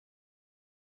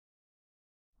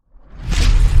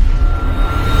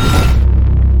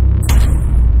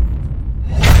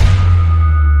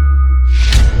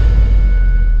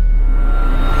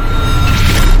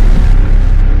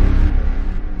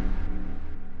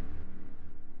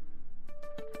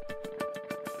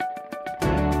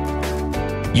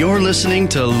You're listening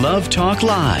to Love Talk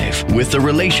Live with the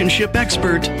relationship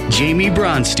expert, Jamie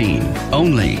Bronstein,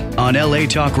 only on LA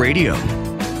Talk Radio.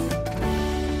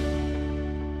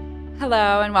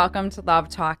 Hello and welcome to Love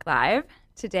Talk Live.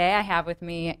 Today I have with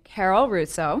me Carole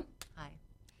Russo. Hi.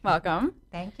 Welcome.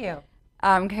 Thank you.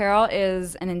 Carole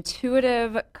is an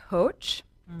intuitive coach.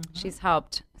 She's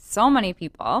helped so many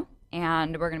people,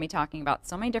 and we're going to be talking about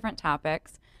so many different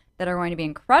topics that are going to be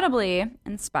incredibly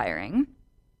inspiring,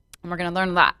 and we're going to learn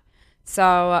a lot.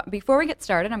 So before we get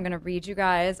started, I'm going to read you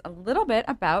guys a little bit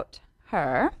about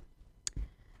her.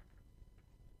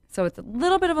 So it's a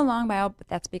little bit of a long bio, but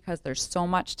that's because there's so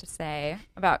much to say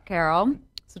about Carole.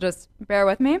 So just bear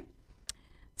with me.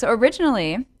 So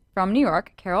originally from New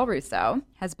York, Carole Russo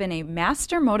has been a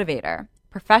master motivator,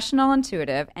 professional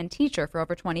intuitive, and teacher for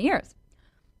over 20 years,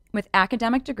 with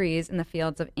academic degrees in the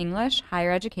fields of English,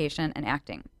 higher education, and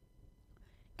acting.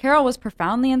 Carole was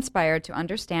profoundly inspired to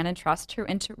understand and trust her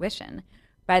intuition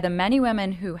by the many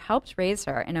women who helped raise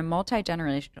her in a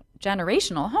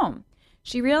multi-generational home.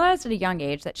 She realized at a young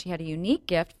age that she had a unique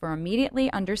gift for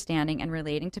immediately understanding and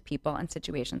relating to people and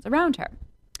situations around her.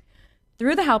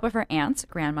 Through the help of her aunts,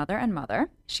 grandmother, and mother,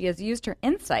 she has used her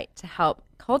insight to help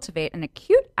cultivate an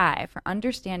acute eye for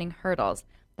understanding hurdles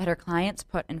that her clients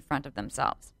put in front of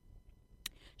themselves.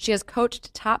 She has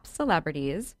coached top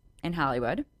celebrities in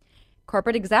Hollywood,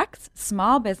 corporate execs,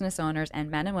 small business owners, and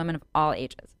men and women of all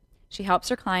ages. She helps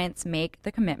her clients make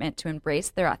the commitment to embrace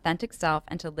their authentic self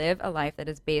and to live a life that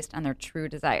is based on their true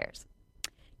desires.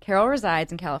 Carole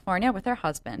resides in California with her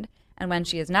husband, and when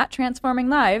she is not transforming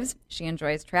lives, she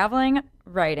enjoys traveling,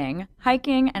 writing,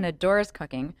 hiking, and adores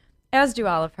cooking, as do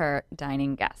all of her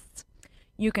dining guests.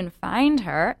 You can find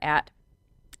her at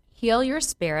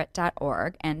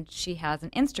healyourspirit.org, and she has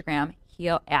an Instagram,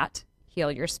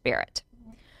 healyourspirit.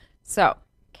 So,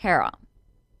 Carole,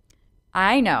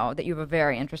 I know that you have a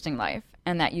very interesting life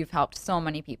and that you've helped so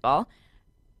many people.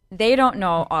 They don't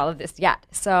know all of this yet,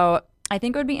 so I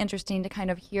think it would be interesting to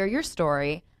kind of hear your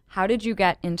story. How did you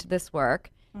get into this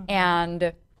work?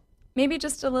 And maybe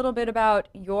just a little bit about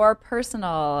your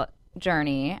personal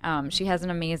journey. She has an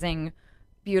amazing,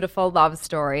 beautiful love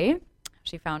story.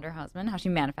 She found her husband, how she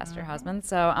manifested her husband.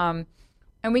 So,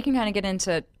 and we can kind of get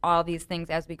into all these things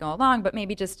as we go along, but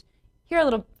maybe just hear a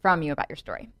little from you about your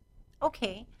story.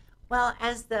 Okay. Well,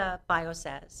 as the bio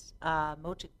says,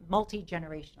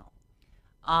 multi-generational.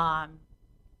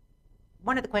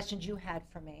 One of the questions you had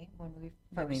for me when we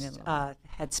first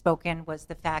had spoken was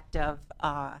the fact of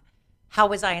how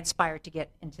was I inspired to get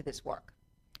into this work?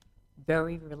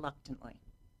 Very reluctantly,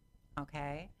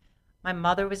 okay? My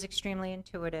mother was extremely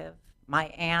intuitive. My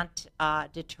aunt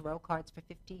did tarot cards for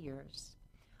 50 years.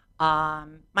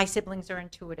 My siblings are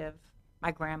intuitive. My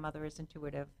grandmother is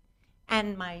intuitive.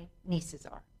 And my nieces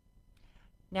are.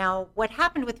 Now, what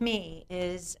happened with me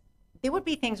is there would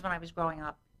be things when I was growing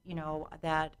up, you know,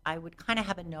 that I would kind of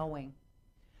have a knowing.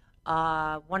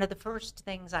 One of the first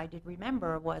things I did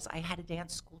remember was I had a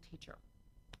dance school teacher.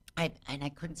 And I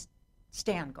couldn't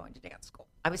stand going to dance school.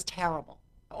 I was terrible,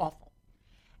 awful.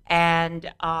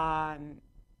 And I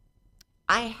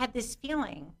had this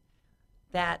feeling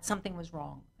that something was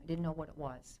wrong. I didn't know what it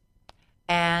was.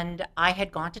 And I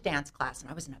had gone to dance class, and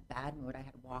I was in a bad mood. I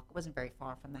had to walk. It wasn't very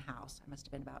far from the house. I must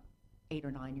have been about 8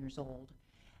 or 9 years old.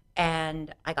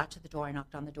 And I got to the door, I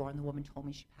knocked on the door, and the woman told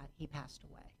me he passed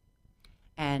away.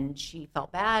 And she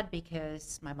felt bad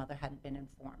because my mother hadn't been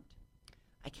informed.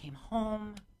 I came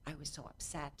home, I was so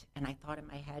upset, and I thought in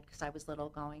my head, because I was little,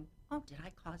 going, oh, did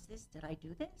I cause this? Did I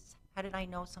do this? How did I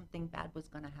know something bad was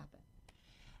going to happen?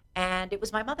 And it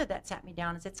was my mother that sat me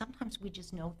down and said, sometimes we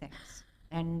just know things.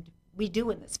 And we do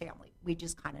in this family. We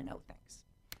just kind of know things.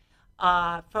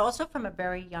 Also from a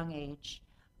very young age,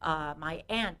 my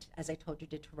aunt, as I told you,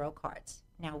 did tarot cards.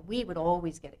 Now, we would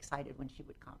always get excited when she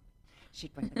would come.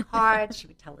 She'd bring the cards, she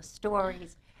would tell us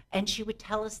stories, and she would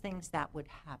tell us things that would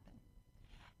happen.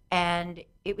 And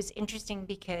it was interesting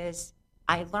because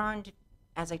I learned,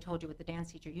 as I told you with the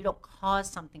dance teacher, you don't cause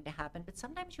something to happen, but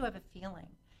sometimes you have a feeling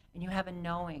and you have a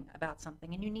knowing about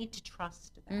something, and you need to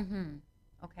trust that.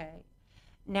 Okay?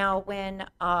 Now, when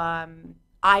I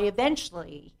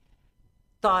eventually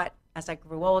thought, as I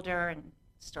grew older and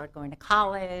started going to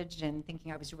college and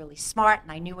thinking I was really smart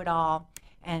and I knew it all,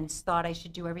 and thought I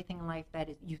should do everything in life that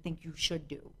you think you should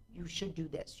do. You should do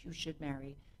this. You should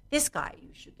marry this guy.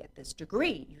 You should get this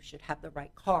degree. You should have the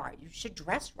right car. You should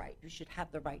dress right. You should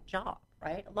have the right job,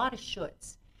 right? A lot of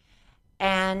shoulds.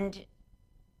 And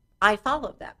I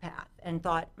followed that path and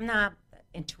thought, nah,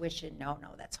 intuition, no,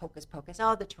 that's hocus pocus.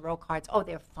 Oh, the tarot cards, oh,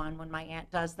 they're fun when my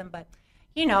aunt does them, but,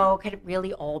 you know, could it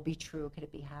really all be true? Could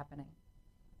it be happening?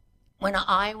 When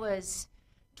I was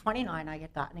 29, I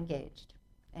had gotten engaged.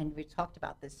 And we talked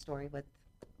about this story with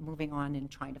moving on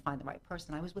and trying to find the right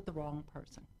person. I was with the wrong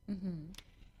person.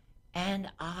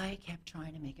 And I kept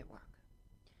trying to make it work.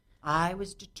 I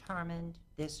was determined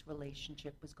this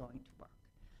relationship was going to work.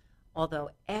 Although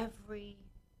everything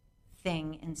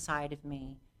inside of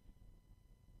me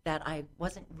that I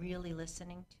wasn't really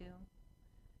listening to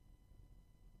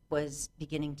was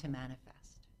beginning to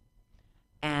manifest.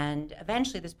 And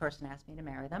eventually this person asked me to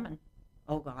marry them, and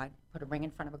oh God, put a ring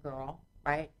in front of a girl,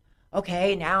 right?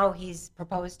 Okay, now he's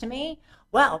proposed to me.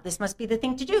 Well, this must be the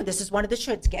thing to do. This is one of the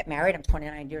shoulds. Get married. I'm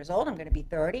 29 years old. I'm going to be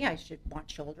 30. I should want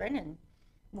children and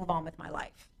move on with my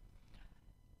life.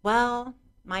 Well,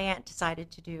 my aunt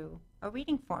decided to do a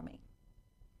reading for me.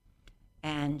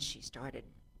 And she started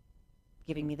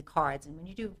giving me the cards. And when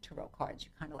you do tarot cards, you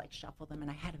kind of like shuffle them.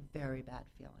 And I had a very bad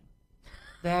feeling.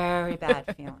 Very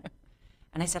bad feeling.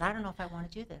 And I said, I don't know if I want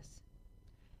to do this.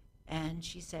 And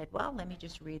she said, well, let me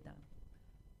just read them.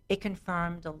 It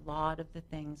confirmed a lot of the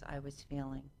things I was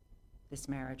feeling. This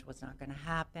marriage was not going to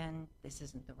happen. This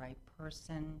isn't the right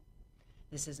person.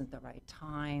 This isn't the right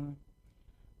time.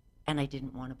 And I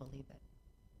didn't want to believe it.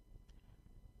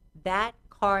 That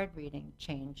card reading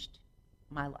changed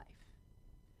my life.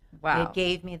 Wow. It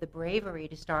gave me the bravery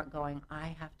to start going,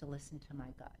 I have to listen to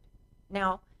my gut.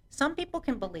 Now, some people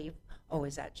can believe, oh,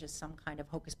 is that just some kind of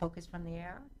hocus pocus from the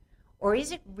air? Or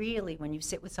is it really, when you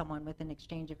sit with someone with an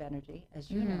exchange of energy, as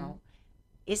you know,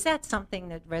 is that something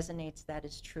that resonates, that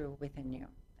is true within you?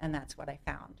 And that's what I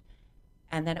found.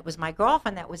 And then it was my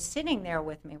girlfriend that was sitting there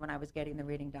with me when I was getting the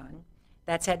reading done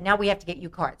that said, now we have to get you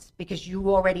cards because you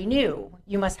already knew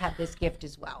you must have this gift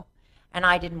as well. And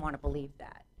I didn't want to believe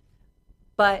that.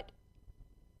 But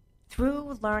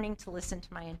through learning to listen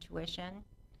to my intuition,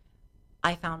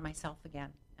 I found myself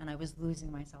again, and I was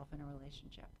losing myself in a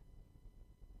relationship.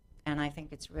 And I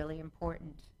think it's really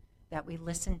important that we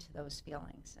listen to those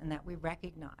feelings and that we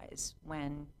recognize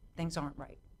when things aren't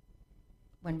right,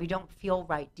 when we don't feel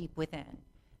right deep within,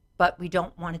 but we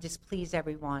don't want to displease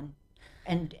everyone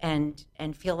and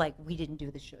feel like we didn't do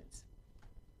the shoulds.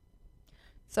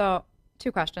 So,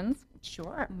 2 questions.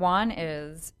 Sure. One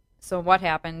is, so what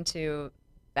happened to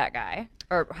that guy?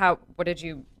 Or what did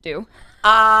you do?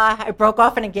 I broke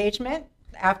off an engagement.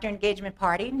 After engagement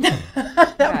party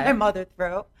that my mother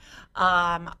threw,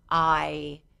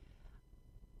 I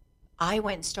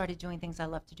went and started doing things I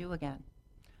love to do again.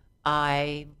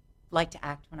 I liked to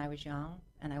act when I was young,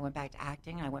 and I went back to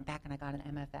acting, and I went back and I got an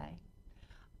MFA.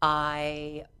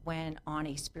 I went on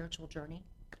a spiritual journey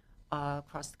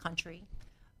across the country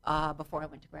before I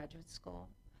went to graduate school.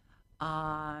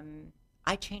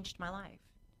 I changed my life.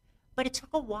 But it took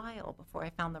a while before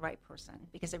I found the right person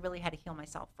because I really had to heal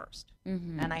myself first.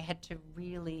 And I had to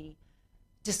really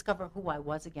discover who I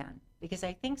was again. Because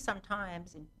I think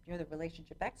sometimes, and you're the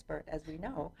relationship expert, as we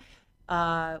know,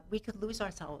 we could lose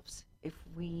ourselves if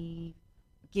we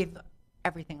give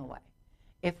everything away.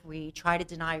 If we try to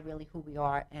deny really who we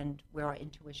are and where our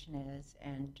intuition is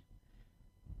and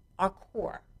our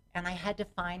core. And I had to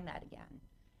find that again.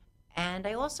 And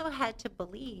I also had to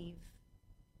believe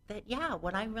that, yeah,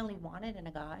 what I really wanted in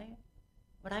a guy,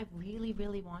 what I really,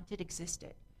 really wanted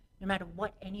existed, no matter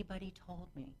what anybody told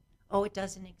me. Oh, it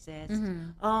doesn't exist.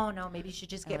 Oh, no, maybe you should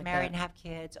just get married and have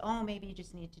kids. Oh, maybe you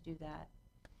just need to do that.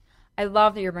 I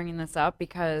love that you're bringing this up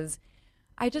because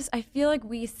I feel like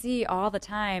we see all the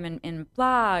time in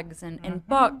blogs and in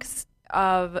books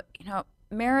of,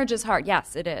 marriage is hard.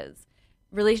 Yes, it is.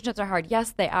 Relationships are hard.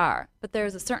 Yes, they are. But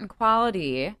there's a certain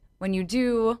quality when you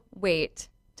do wait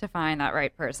to find that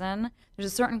right person.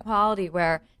 There's a certain quality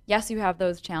where, yes, you have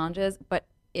those challenges, but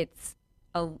it's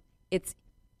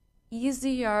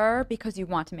easier because you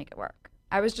want to make it work.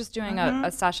 I was just doing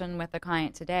a session with a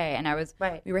client today, and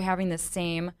we were having this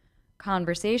same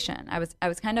conversation. I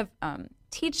was kind of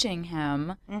teaching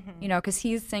him, because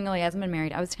he's single, he hasn't been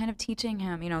married. I was kind of teaching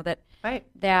him,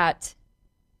 that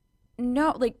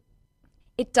no, like,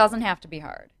 it doesn't have to be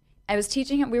hard. I was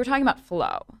teaching him. We were talking about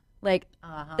flow. Like,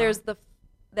 there's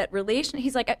that relation.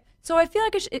 He's like, so I feel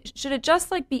like should it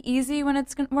just like be easy when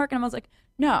it's gonna work? And I was like,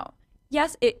 no.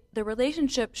 Yes, the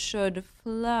relationship should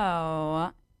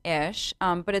flow-ish,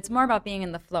 but it's more about being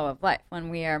in the flow of life. When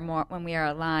we are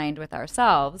aligned with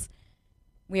ourselves,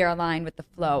 we are aligned with the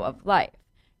flow of life.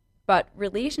 But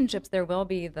relationships, there will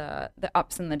be the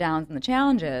ups and the downs and the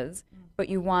challenges, but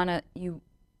you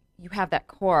have that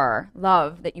core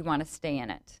love that you want to stay in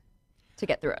it to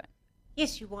get through it.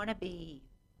 Yes, you want to be.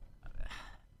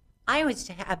 I always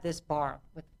have this bar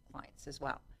with clients as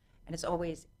well. And it's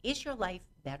always, is your life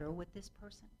better with this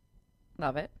person?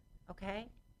 Love it. Okay?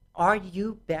 Are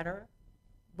you better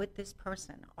with this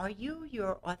person? Are you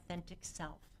your authentic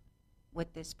self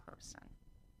with this person?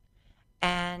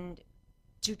 And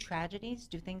do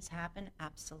things happen?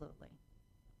 Absolutely.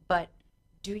 But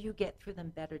do you get through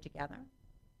them better together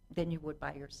than you would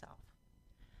by yourself?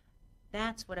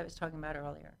 That's what I was talking about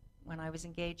earlier. When I was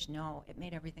engaged, no, it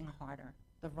made everything harder.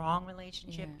 The wrong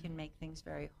relationship can make things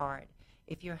very hard.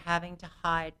 If you're having to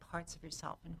hide parts of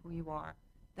yourself and who you are,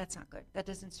 that's not good. That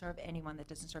doesn't serve anyone. That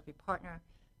doesn't serve your partner.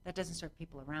 That doesn't serve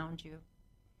people around you.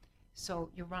 So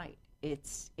you're right. It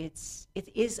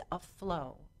is a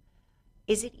flow.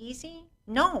 Is it easy?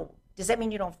 No. Does that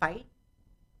mean you don't fight?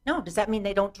 No. Does that mean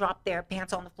they don't drop their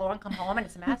pants on the floor and come home and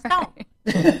it's a mess? No.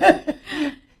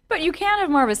 But you can have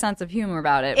more of a sense of humor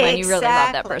about it when you really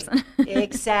love that person.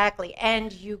 Exactly.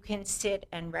 And you can sit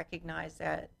and recognize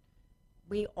that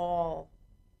we all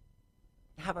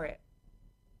have our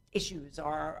issues,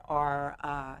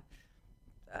 our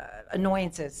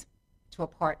annoyances to a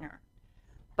partner.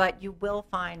 But you will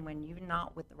find when you're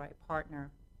not with the right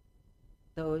partner,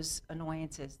 those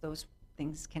annoyances, those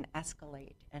things can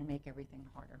escalate and make everything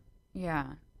harder. Yeah.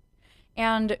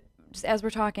 And just as we're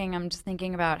talking, I'm just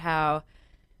thinking about how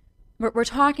we're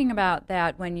talking about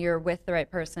that when you're with the right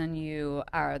person, you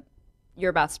are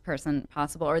your best person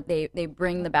possible, or they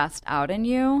bring the best out in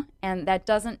you. And that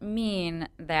doesn't mean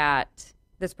that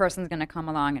this person's going to come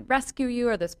along and rescue you,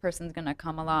 or this person's going to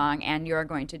come along and you're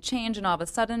going to change and all of a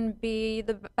sudden be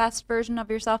the best version of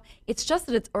yourself. It's just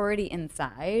that it's already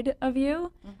inside of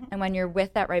you. Mm-hmm. And when you're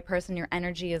with that right person, your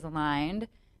energy is aligned,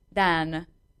 then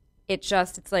it's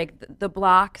like the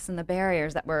blocks and the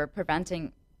barriers that were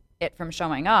preventing it from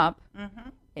showing up,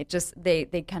 it just,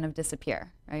 they kind of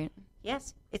disappear, right?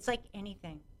 Yes, it's like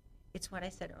anything. It's what I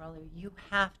said earlier. You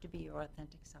have to be your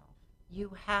authentic self.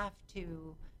 You have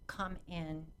to come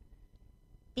in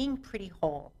being pretty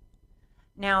whole.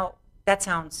 Now,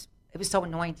 it was so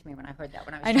annoying to me when I heard that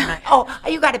when I was doing that. Oh,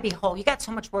 you got to be whole. You got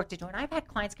so much work to do. And I've had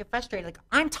clients get frustrated. Like,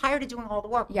 I'm tired of doing all the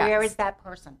work. Yes. Where is that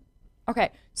person? Okay,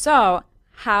 so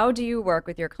how do you work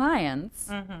with your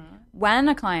clients when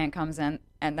a client comes in,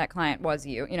 and that client was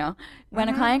you, when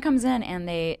a client comes in and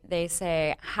they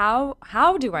say, how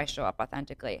do I show up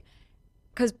authentically?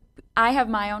 Because I have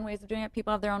my own ways of doing it.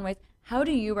 People have their own ways. How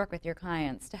do you work with your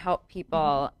clients to help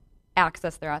people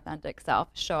access their authentic self,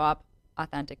 show up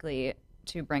authentically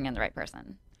to bring in the right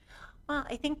person? Well,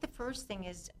 I think the first thing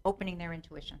is opening their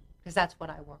intuition, because that's what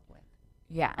I work with.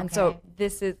 Yeah, and so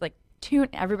this is like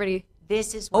everybody.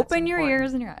 This is what's open important. Your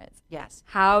ears and your eyes. Yes.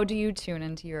 How do you tune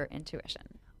into your intuition?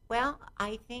 Well,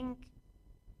 I think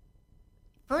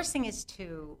first thing is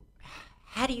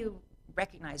how do you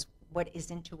recognize what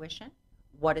is intuition,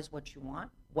 what is what you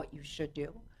want, what you should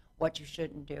do, what you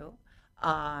shouldn't do.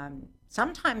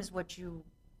 Sometimes what you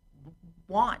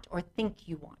want, or think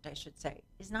you want, I should say,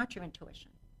 is not your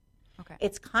intuition. Okay.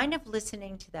 It's kind of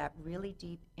listening to that really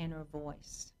deep inner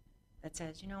voice that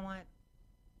says, you know what,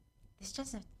 this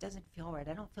doesn't feel right.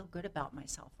 I don't feel good about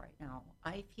myself right now.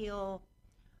 I feel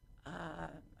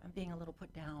I'm being a little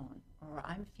put down, or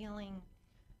I'm feeling,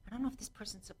 I don't know if this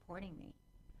person's supporting me.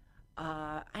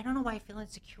 I don't know why I feel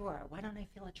insecure. Why don't I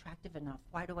feel attractive enough?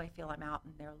 Why do I feel I'm out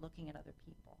and they're looking at other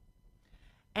people?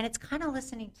 And it's kind of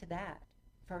listening to that,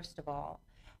 first of all,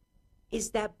 is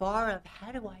that bar of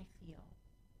how do I feel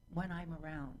when I'm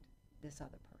around this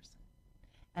other person?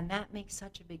 And that makes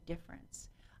such a big difference.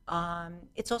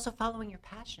 It's also following your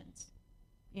passions.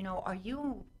 Are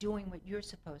you doing what you're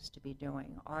supposed to be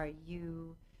doing? Are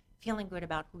you feeling good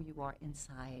about who you are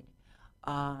inside?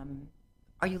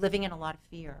 Are you living in a lot of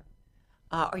fear?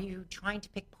 Are you trying to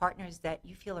pick partners that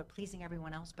you feel are pleasing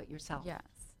everyone else but yourself? Yes.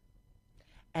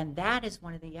 And that is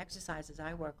one of the exercises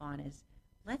I work on is,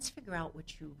 let's figure out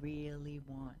what you really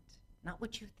want. Not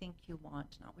what you think you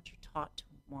want, not what you're taught to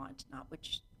want, not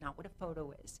what a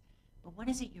photo is, but what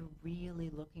is it you're really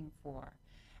looking for?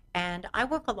 And I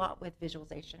work a lot with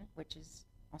visualization, which is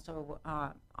also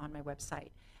on my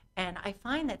website. And I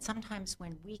find that sometimes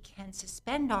when we can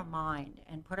suspend our mind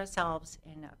and put ourselves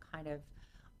in a kind of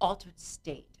altered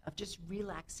state of just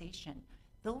relaxation,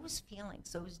 those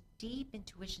feelings, those deep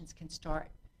intuitions can start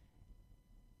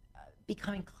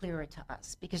becoming clearer to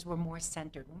us because we're more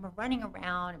centered. When we're running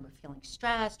around and we're feeling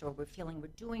stressed, or we're feeling we're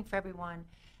doing for everyone,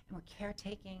 and we're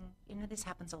caretaking, this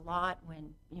happens a lot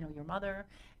when, your mother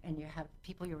and you have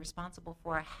people you're responsible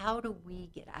for. How do we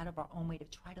get out of our own way to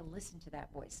try to listen to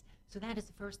that voice? So that is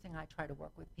the first thing I try to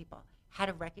work with people, how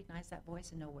to recognize that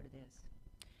voice and know what it is.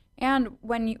 And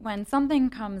when something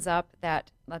comes up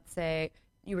that, let's say,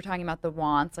 you were talking about the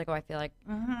wants, like, oh, I feel like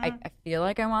I feel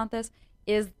like I want this.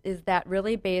 is that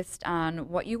really based on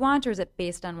what you want, or is it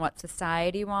based on what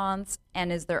society wants?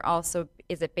 And is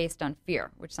it based on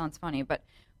fear? Which sounds funny, but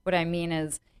what I mean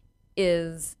is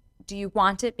do you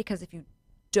want it because if you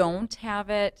don't have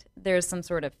it, there's some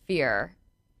sort of fear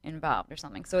involved or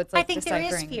something? So it's like I think there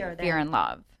is fear and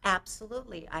love.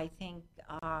 Absolutely. I think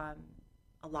a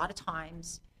lot of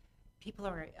times people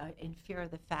are in fear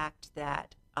of the fact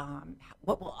that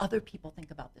what will other people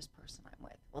think about this person I'm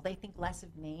with? Will they think less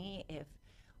of me if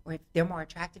they're more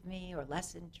attractive than me or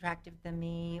less attractive than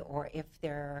me, or if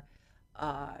they're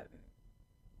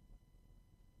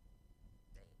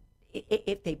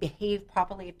if they behave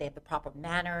properly, if they have the proper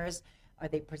manners, are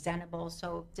they presentable?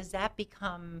 So does that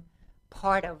become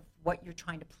part of what you're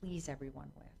trying to please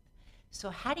everyone with? So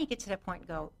how do you get to that point and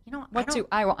go, what do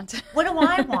I want? What do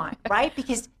I want, right?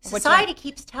 Because society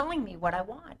keeps telling me what I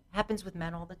want. Happens with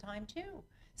men all the time, too.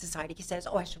 Society says,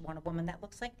 I should want a woman that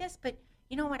looks like this. But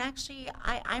you know what? Actually,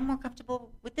 I'm more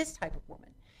comfortable with this type of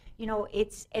woman.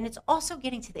 It's also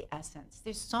getting to the essence.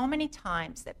 There's so many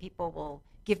times that people will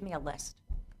give me a list.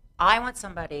 I want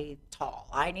somebody tall.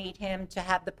 I need him to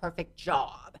have the perfect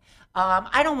job.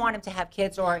 I don't want him to have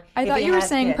kids, or I thought you were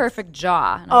saying kids. Perfect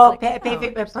jaw.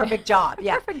 Perfect job.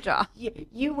 Yeah, perfect jaw.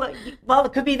 Well,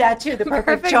 it could be that too. The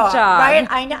perfect job, right?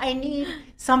 I need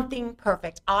something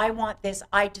perfect. I want this.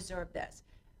 I deserve this.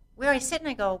 Where I sit and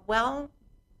I go, well,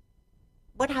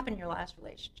 what happened in your last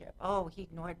relationship? Oh, he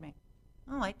ignored me.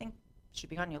 Oh, I think it should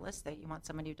be on your list that you want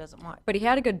somebody who doesn't want. But he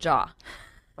had a good jaw.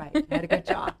 Right, he had a good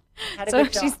jaw.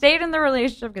 She stayed in the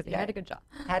relationship because he had a good jaw.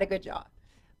 Had a good jaw.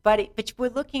 But we're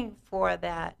looking for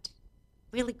that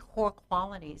really core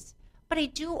qualities. But I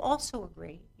do also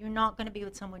agree, you're not going to be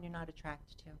with someone you're not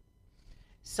attracted to.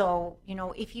 So,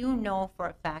 if you know for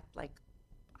a fact, like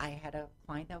I had a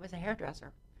client that was a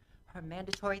hairdresser. Her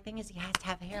mandatory thing is he has to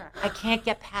have hair. I can't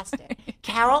get past it.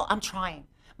 Carole, I'm trying.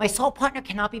 My soul partner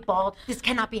cannot be bald. This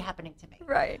cannot be happening to me.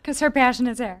 Right, because her passion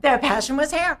is hair. Their passion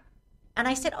was hair. And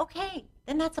I said, okay,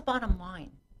 then that's the bottom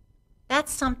line.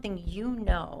 That's something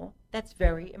that's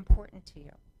very important to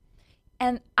you.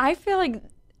 And I feel like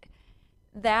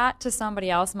that to somebody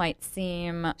else might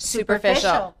seem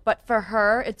superficial. But for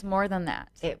her, it's more than that.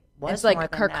 It's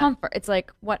like her comfort. It's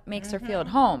like what makes her feel at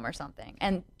home or something.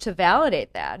 And to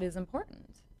validate that is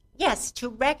important. Yes, to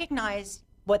recognize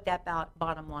what that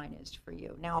bottom line is for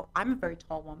you. Now, I'm a very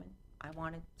tall woman. I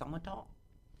wanted someone tall.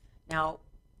 Now,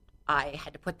 I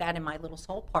had to put that in my little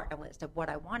soul partner list of what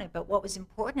I wanted. But what was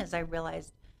important is I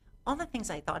realized all the things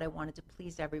I thought I wanted to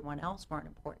please everyone else weren't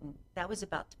important. That was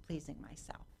about pleasing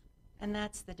myself. And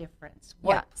that's the difference.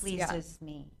 What pleases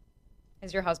me.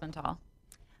 Is your husband tall?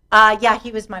 Yeah,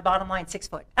 he was my bottom line, 6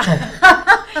 foot.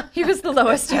 He was the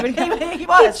lowest you would get. He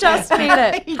was. He just made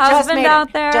it. Husband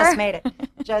out there.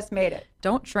 Just made it.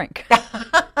 Don't shrink.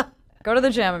 Go to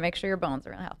the gym and make sure your bones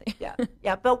are healthy.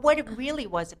 Yeah. But what it really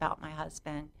was about my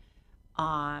husband,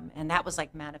 and that was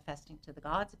like manifesting to the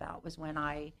gods about, was when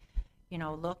I,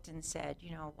 looked and said,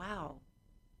 wow,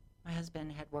 my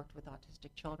husband had worked with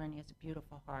autistic children. He has a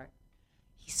beautiful heart.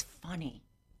 He's funny.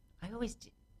 I always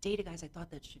dated guys I thought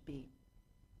that should be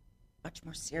much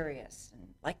more serious and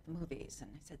like the movies. And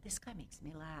I said, this guy makes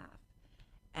me laugh.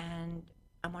 And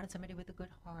I wanted somebody with a good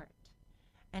heart.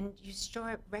 And you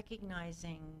start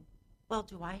recognizing, well,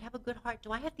 do I have a good heart?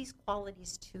 Do I have these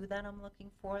qualities too that I'm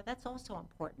looking for? That's also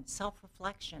important.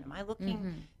 Self-reflection. Am I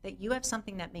looking that you have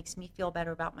something that makes me feel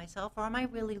better about myself? Or am I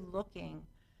really looking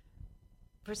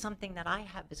for something that I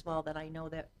have as well that I know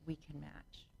that we can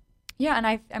match? Yeah,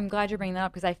 and I'm glad you're bringing that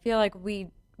up, because I feel like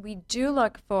we do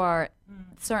look for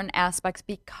certain aspects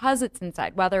because it's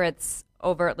inside, whether it's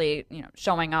overtly,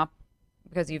 showing up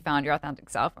because you found your authentic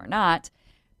self or not.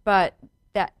 But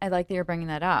that I like that you're bringing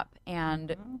that up,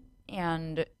 and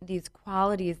these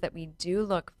qualities that we do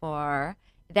look for,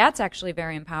 that's actually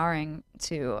very empowering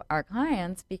to our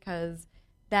clients, because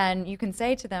then you can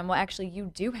say to them, well, actually,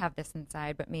 you do have this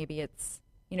inside, but maybe it's,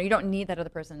 you don't need that other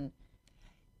person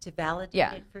to validate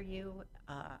it for you.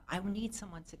 I would need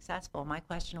someone successful. My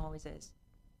question always is,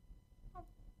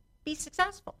 be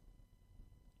successful,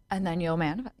 and then you'll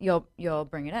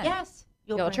bring it in. Yes,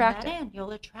 you'll attract it.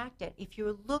 You'll attract it. If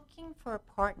you're looking for a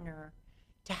partner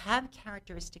to have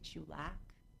characteristics you lack,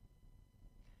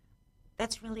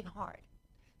 that's really hard.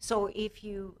 So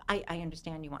I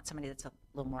understand you want somebody that's a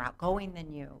little more outgoing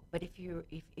than you, but if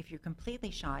you're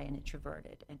completely shy and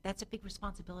introverted, and that's a big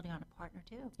responsibility on a partner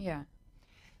too. Yeah.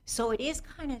 So it is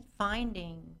kind of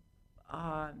finding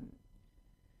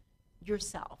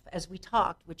yourself, as we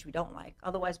talked, which we don't like.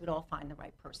 Otherwise, we'd all find the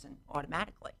right person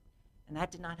automatically. And that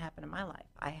did not happen in my life.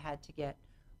 I had to get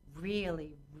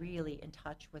really, really in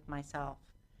touch with myself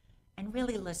and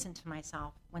really listen to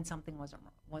myself when something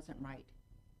wasn't right.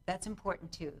 That's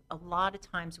important too. A lot of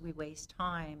times we waste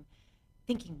time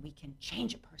thinking we can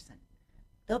change a person.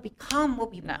 They'll become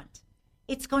what we want.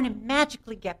 It's going to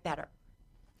magically get better.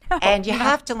 And you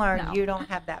have to learn you don't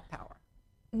have that power.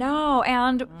 No,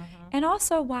 and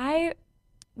also why,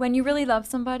 when you really love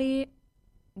somebody,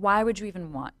 why would you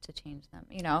even want to change them?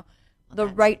 You know, the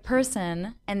right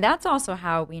person, and that's also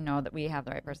how we know that we have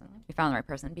the right person. We found the right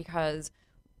person because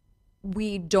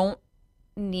we don't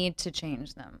need to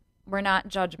change them. We're not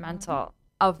judgmental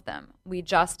of them. We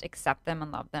just accept them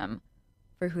and love them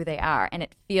for who they are, and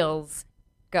it feels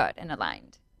good and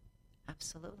aligned.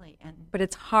 Absolutely. But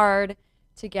it's hard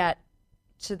to get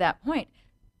to that point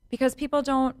because people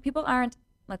aren't,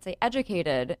 let's say,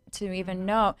 educated to even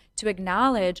know, to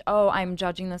acknowledge, oh, I'm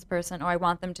judging this person, or I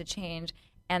want them to change,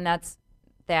 and those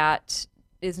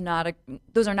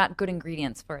are not good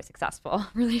ingredients for a successful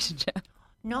relationship.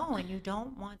 No, and you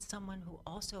don't want someone who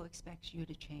also expects you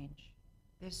to change.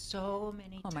 There's so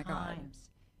many times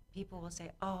people will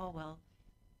say, oh, well,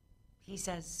 he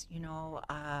says,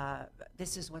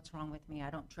 this is what's wrong with me. I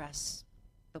don't dress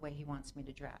the way he wants me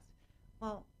to dress.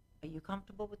 Well, are you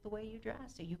comfortable with the way you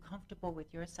dress? Are you comfortable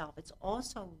with yourself? It's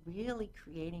also really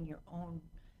creating your own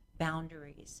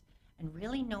boundaries and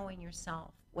really knowing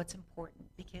yourself, what's important.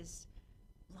 Because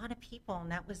a lot of people, and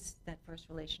that was that first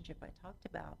relationship I talked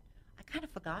about, I kind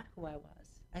of forgot who I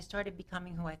was. I started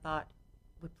becoming who I thought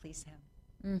would please him.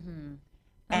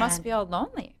 Mm-hmm. It must feel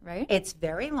lonely, right? It's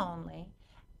very lonely.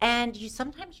 And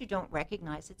sometimes you don't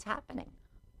recognize it's happening.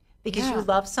 Because you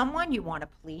love someone, you want to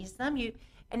please them,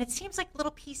 and it seems like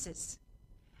little pieces.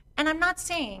 And I'm not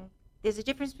saying there's a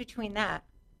difference between that,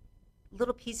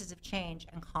 little pieces of change,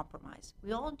 and compromise.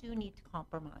 We all do need to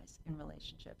compromise in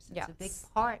relationships. It's a big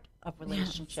part of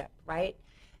relationship, right?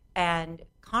 And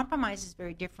compromise is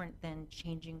very different than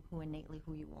changing who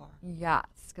you are. Yes,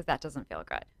 because that doesn't feel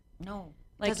good. No,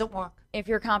 it doesn't work. If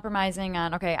you're compromising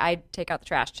on, okay, I take out the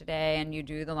trash today and you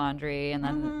do the laundry and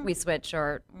then we switch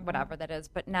or whatever that is,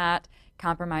 but not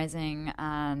compromising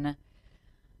on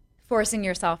forcing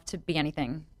yourself to be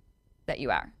anything that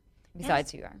you are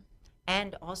besides who you are.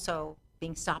 And also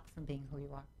being stopped from being who you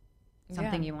are.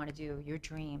 Something you want to do, your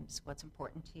dreams, what's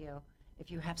important to you.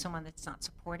 If you have someone that's not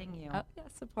supporting you. Oh, yeah,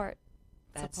 support.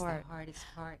 That's the hardest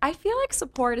part. I feel like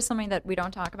support is something that we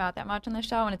don't talk about that much on the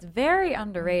show, and it's very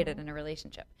underrated in a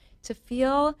relationship. To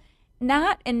feel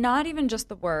not even just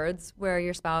the words where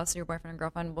your spouse or your boyfriend or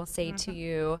girlfriend will say to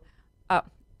you, "Oh,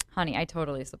 honey, I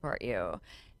totally support you,"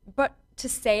 but to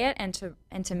say it and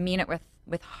to mean it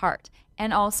with heart.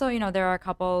 And also, there are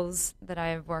couples that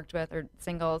I've worked with or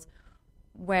singles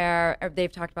where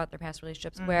they've talked about their past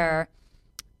relationships where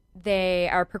they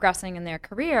are progressing in their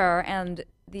career and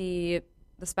the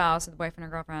spouse or the boyfriend or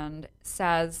girlfriend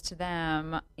says to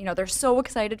them, they're so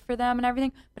excited for them and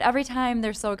everything, but every time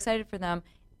they're so excited for them,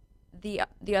 the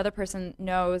other person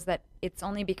knows that it's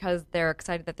only because they're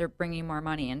excited that they're bringing more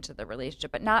money into the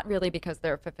relationship, but not really because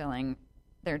they're fulfilling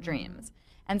their dreams.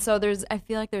 And so I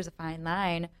feel like there's a fine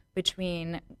line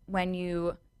between when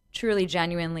you truly,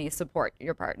 genuinely support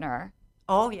your partner.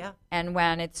 Oh, yeah. And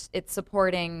when it's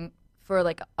supporting for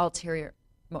like ulterior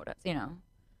motives,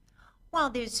 Well,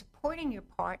 there's supporting your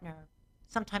partner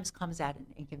sometimes comes at an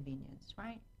inconvenience,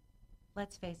 right?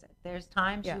 Let's face it. There's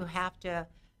times you have to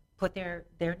put their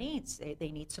needs.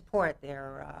 They need support.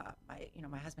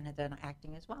 My husband had done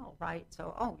acting as well, right?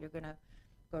 So, you're going to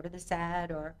go to the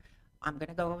set, or I'm going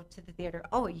to go to the theater.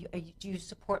 Oh, do you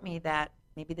support me that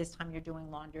maybe this time you're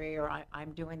doing laundry, or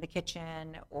I'm doing the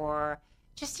kitchen, or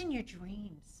just in your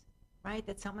dreams, right?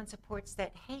 That someone supports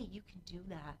that, hey, you can do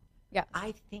that. Yeah.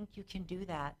 I think you can do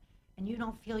that. And you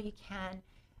don't feel you can,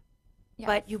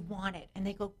 but you want it. And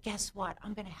they go, guess what?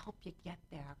 I'm going to help you get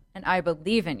there. And I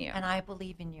believe in you. And I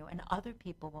believe in you. And other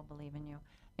people will believe in you.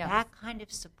 Yes. That kind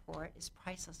of support is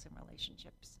priceless in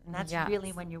relationships. And that's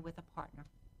really when you're with a partner.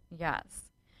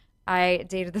 Yes. I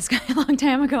dated this guy a long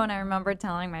time ago, and I remember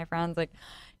telling my friends, like,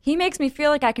 he makes me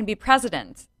feel like I can be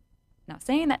president. Now,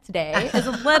 saying that today is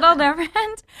a little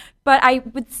different, but I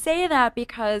would say that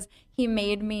because he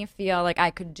made me feel like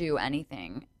I could do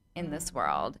anything in this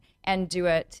world and do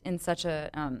it in such a,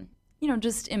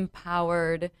 just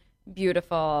empowered,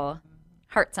 beautiful,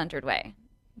 heart-centered way.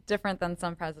 Different than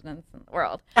some presidents in the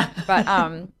world. But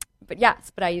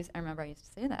yes, I remember I used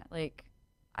to say that. Like,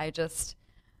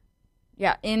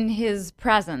 in his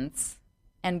presence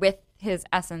and with his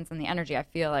essence and the energy, I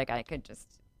feel like I could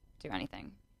just do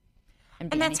anything.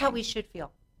 And that's how we should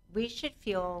feel. We should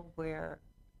feel we're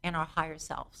in our higher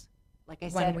selves. Like I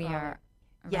said, when we are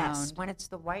around. Yes, when it's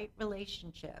the right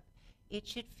relationship, it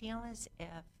should feel as if,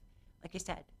 like I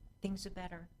said, things are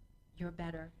better, you're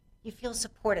better. You feel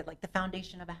supported, like the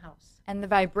foundation of a house. And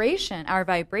our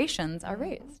vibrations are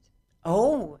raised.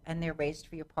 Oh, and they're raised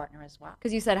for your partner as well.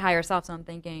 Because you said higher self, so I'm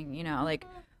thinking, like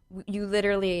you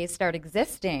literally start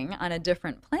existing on a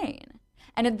different plane.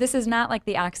 And this is not like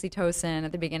the oxytocin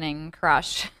at the beginning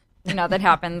crush, that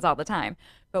happens all the time.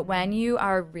 But when you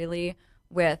are really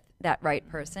with that right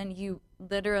person, you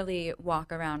literally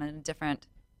walk around in a different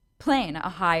plane, a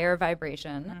higher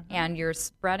vibration, and you're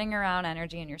spreading around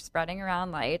energy and you're spreading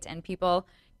around light, and people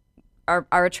are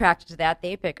attracted to that.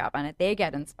 They pick up on it. They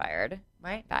get inspired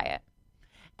by it.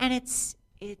 And it's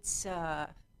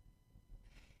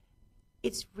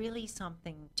really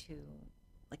something to,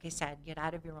 like I said, get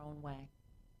out of your own way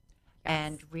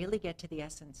and really get to the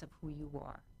essence of who you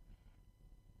are.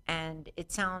 And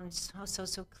it sounds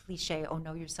so cliche,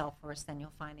 know yourself first, then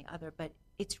you'll find the other, but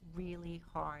it's really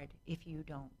hard if you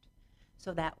don't.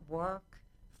 So that work,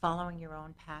 following your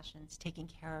own passions, taking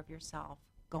care of yourself,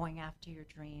 going after your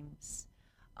dreams,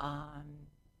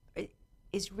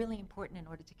 is really important in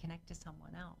order to connect to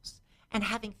someone else. And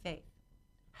having faith.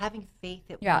 Having faith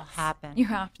it will happen. You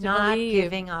have to not believe.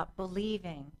 Giving up,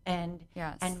 believing, and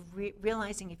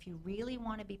realizing if you really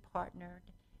want to be partnered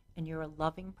and you're a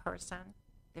loving person,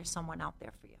 there's someone out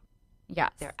there for you.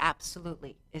 Yes. There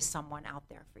absolutely is someone out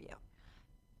there for you.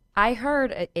 I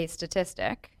heard a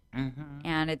statistic,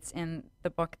 and it's in the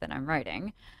book that I'm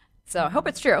writing, so I hope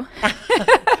it's true.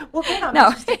 Well, good. I'm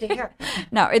interested to hear.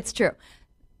 No, it's true.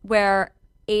 Where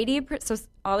 80%,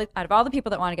 out of all the people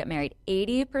that want to get married,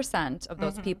 80% of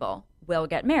those people will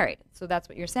get married. So that's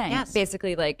what you're saying. Yes.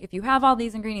 Basically, like, if you have all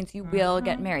these ingredients, you will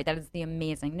get married. That is the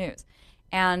amazing news.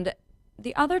 And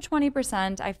the other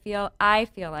 20%, I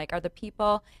feel like, are the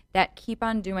people that keep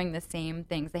on doing the same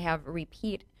things. They have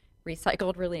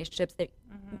recycled relationships. They're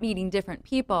meeting different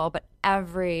people, but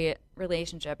every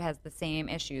relationship has the same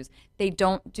issues. They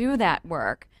don't do that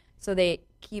work, so they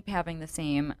keep having the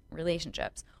same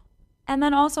relationships. And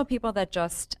then also people that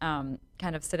just kind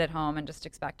of sit at home and just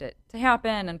expect it to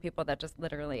happen, and people that just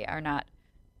literally are not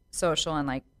social and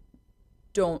like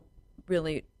don't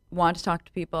really want to talk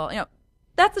to people.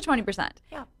 That's the 20%.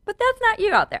 Yeah. But that's not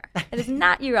you out there. It is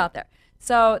not you out there.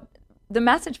 So the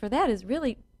message for that is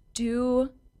really do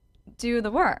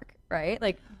the work, right?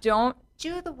 Like, don't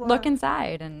do the work. Look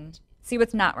inside and see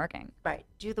what's not working. Right.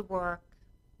 Do the work.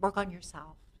 Work on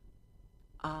yourself.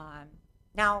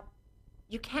 Now,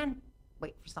 you can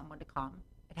wait for someone to come.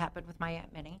 It happened with my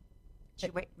Aunt Minnie.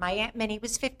 My Aunt Minnie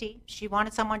was 50. She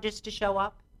wanted someone just to show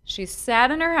up. She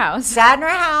sat in her house. Wait,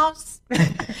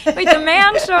 the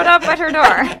man showed up at her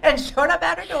door. And showed up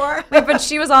at her door. Wait, but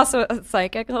she was also a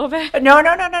psychic a little bit?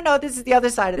 No. This is the other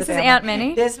side of the family. This is Aunt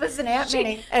Minnie? This was an Aunt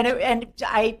Minnie.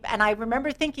 And I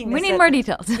remember thinking this. We need more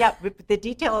details. Yeah, the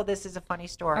detail of this is a funny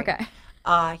story. Okay.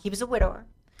 He was a widower,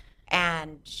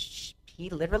 and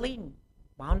he literally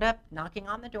wound up knocking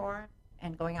on the door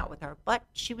and going out with her. But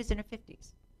she was in her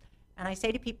 50s. And I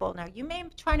say to people, now you may be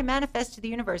trying to manifest to the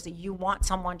universe that you want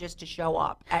someone just to show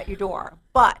up at your door,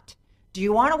 but do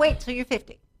you want to wait till you're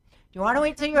 50? Do you want to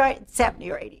wait till you're 70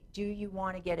 or 80? Do you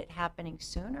want to get it happening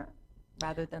sooner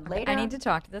rather than later? I need to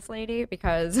talk to this lady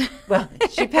because... Well,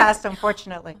 she passed,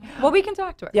 unfortunately. Well, we can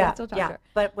talk to her. Yeah, we'll still talk to her.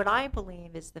 But what I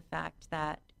believe is the fact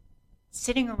that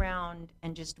sitting around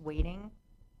and just waiting,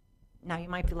 now you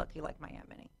might be lucky like my Aunt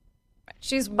Minnie.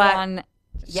 She's an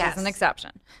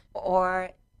exception. Or...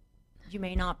 you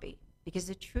may not be, because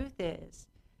the truth is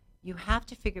you have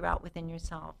to figure out within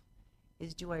yourself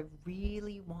is, do I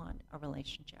really want a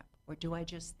relationship, or do I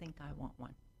just think I want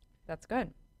one? That's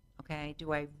good. Okay,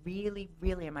 do I really,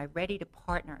 am I ready to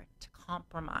partner, to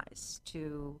compromise,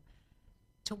 to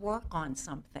work on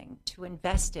something, to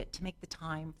invest it, to make the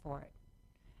time for it?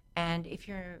 And if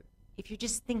you're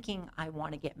just thinking I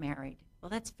want to get married, well,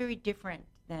 that's very different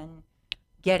than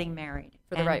getting married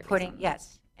for the right reasons.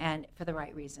 Yes. And for the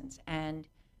right reasons. And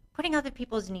putting other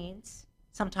people's needs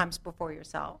sometimes before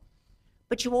yourself.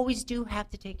 But you always do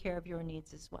have to take care of your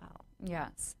needs as well.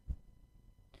 Yes.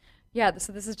 Yeah,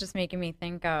 so this is just making me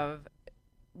think of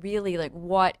really, like,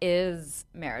 what is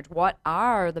marriage? What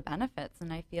are the benefits?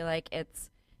 And I feel like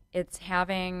it's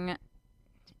having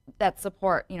that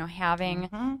support, having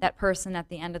that person at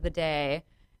the end of the day.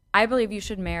 I believe you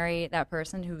should marry that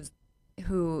person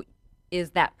who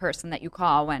is that person that you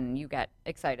call when you get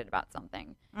excited about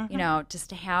something. Just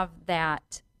to have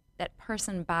that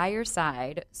person by your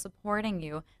side, supporting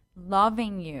you,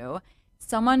 loving you,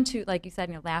 someone to, like you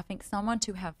said, laughing, someone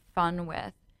to have fun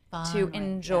with, to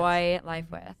enjoy life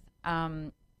with.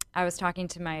 I was talking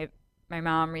to my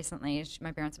mom recently.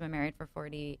 My parents have been married for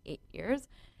 48 years.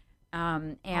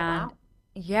 And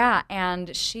Yeah,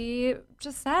 and she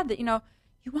just said that,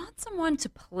 you want someone to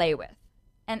play with.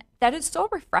 And that is so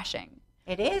refreshing.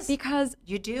 It is. Because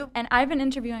you do. And I've been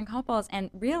interviewing couples, and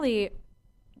really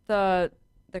the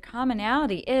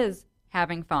commonality is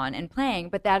having fun and playing,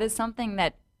 but that is something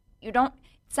that you don't,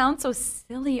 it sounds so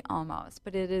silly almost,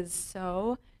 but it is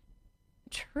so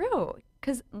true.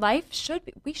 Because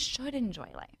we should enjoy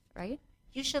life, right?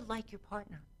 You should like your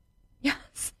partner.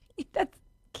 Yes, that's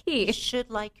key. You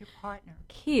should like your partner.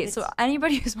 Key. So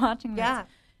anybody who's watching this,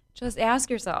 just ask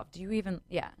yourself, do you even,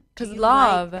 because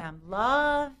love. Like them?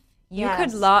 Love. You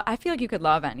could love, I feel like you could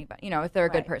love anybody, if they're a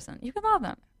good person. You could love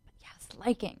them. But yes,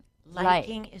 liking.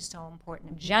 Liking is so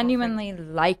important. Genuinely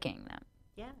liking them.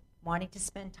 Yeah, wanting to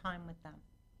spend time with them.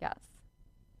 Yes.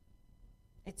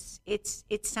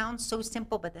 It sounds so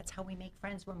simple, but that's how we make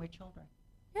friends when we're children.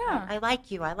 Yeah. I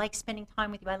like you. I like spending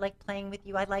time with you. I like playing with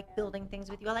you. I like building things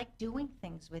with you. I like doing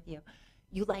things with you.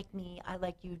 You like me. I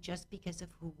like you just because of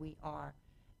who we are.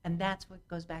 And that's what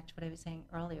goes back to what I was saying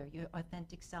earlier, your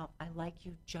authentic self. I like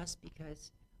you just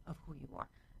because of who you are.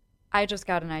 I just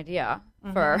got an idea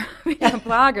for a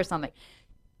blog or something.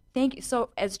 Thank you. So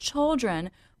as children,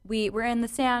 we're in the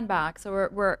sandbox, so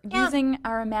we're using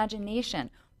our imagination.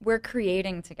 We're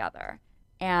creating together.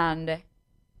 And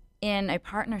in a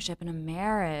partnership, in a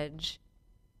marriage,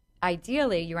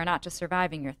 ideally, you are not just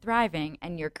surviving, you're thriving,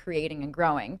 and you're creating and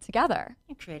growing together.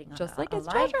 You're creating just a like as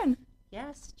life. children.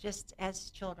 Yes, just as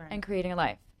children. And creating a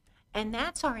life. And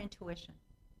that's our intuition.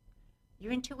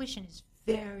 Your intuition is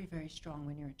very, very strong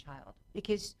when you're a child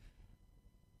because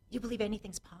you believe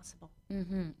anything's possible.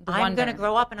 Mm-hmm. I'm going to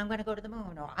grow up and I'm going to go to the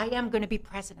moon, or I am going to be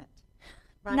president.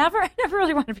 Right? I never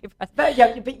really want to be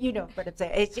president. But you know what I'm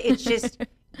saying. It's just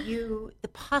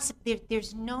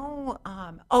there's no,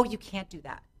 you can't do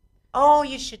that. Oh,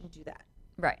 you shouldn't do that.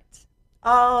 Right.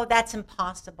 Oh, that's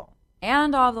impossible.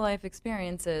 And all the life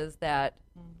experiences that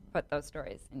put those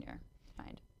stories in your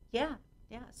mind. Yeah.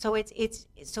 So it's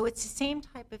the same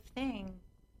type of thing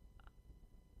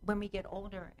when we get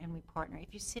older and we partner. If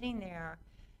you're sitting there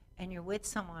and you're with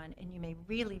someone and you may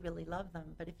really, really love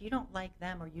them, but if you don't like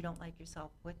them or you don't like yourself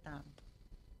with them,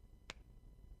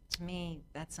 to me,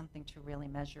 that's something to really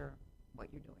measure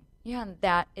what you're doing. Yeah, and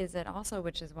that is it also,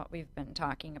 which is what we've been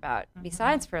talking about.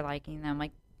 Besides for liking them,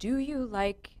 like, do you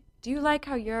like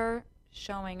how you're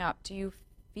showing up? Do you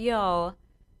feel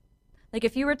like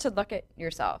if you were to look at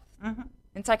yourself,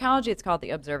 in psychology it's called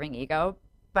the observing ego,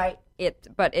 right?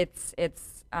 But it's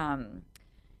kind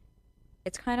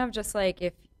of just like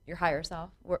if your higher self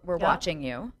we're watching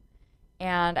you,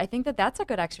 and I think that's a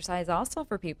good exercise also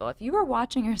for people. If you were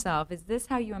watching yourself, is this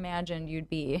how you imagined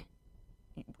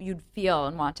you'd feel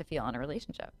and want to feel in a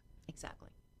relationship? Exactly.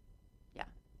 Yeah.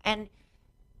 And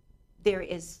there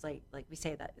is like we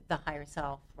say that the higher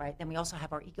self, right? Then we also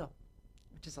have our ego,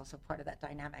 which is also part of that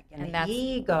dynamic. And the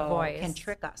ego can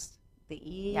trick us. The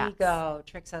ego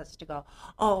tricks us to go,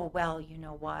 oh, well, you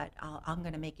know what? I'm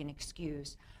going to make an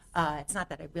excuse. It's not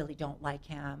that I really don't like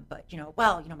him, but,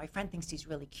 my friend thinks he's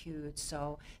really cute,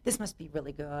 so this must be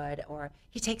really good. Or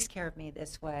he takes care of me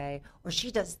this way. Or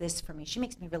she does this for me. She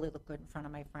makes me really look good in front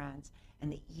of my friends.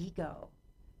 And the ego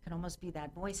can almost be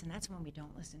that voice, and that's when we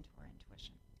don't listen to our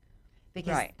intuition.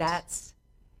 Because that's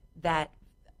that,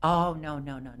 oh, no.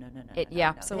 It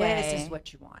yaps away. This is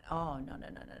what you want. Oh, no.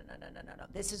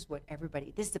 This is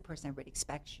the person everybody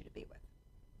expects you to be with.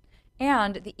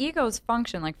 And the ego's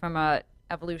function, like from a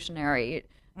evolutionary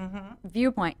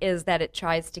viewpoint, is that it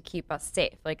tries to keep us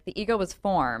safe. Like the ego was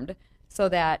formed so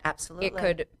that it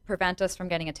could prevent us from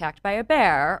getting attacked by a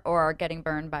bear or getting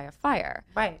burned by a fire.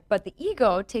 Right. But the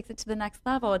ego takes it to the next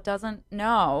level. It doesn't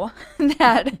know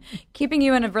that keeping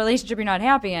you in a relationship you're not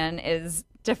happy in is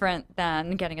different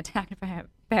than getting attacked by a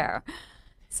bear.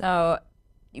 So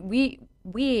we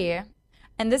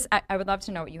and this, I would love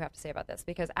to know what you have to say about this,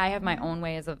 because I have my own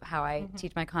ways of how I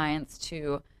teach my clients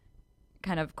to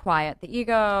kind of quiet the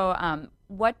ego.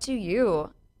 What do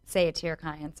you say to your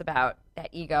clients about that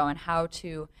ego and how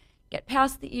to get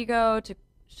past the ego, to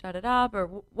shut it up?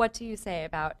 Or what do you say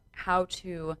about how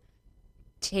to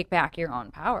take back your own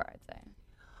power, I'd say?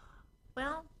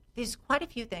 Well, there's quite a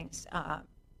few things.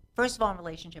 First of all, in a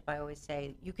relationship, I always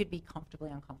say you could be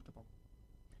comfortably uncomfortable.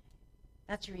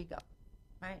 That's your ego,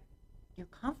 right? You're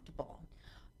comfortable.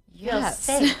 You feel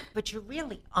safe, but you're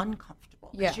really uncomfortable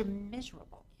because you're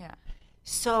miserable. Yeah.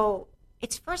 So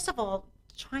it's first of all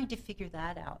trying to figure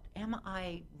that out. Am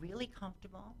I really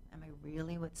comfortable? Am I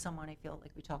really with someone I feel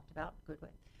like we talked about, good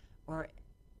with? Or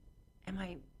am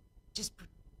I just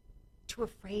too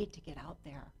afraid to get out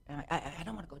there? I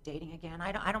don't want to go dating again.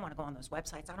 I don't want to go on those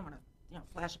websites. I don't want to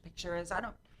flash pictures.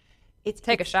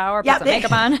 Take a shower, put some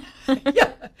makeup on.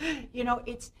 Yeah. You know,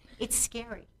 it's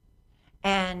scary.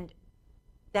 And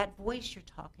that voice you're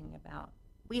talking about,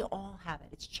 we all have it.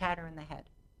 It's chatter in the head.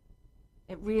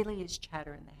 It really is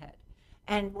chatter in the head.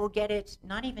 And we'll get it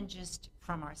not even just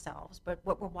from ourselves, but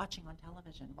what we're watching on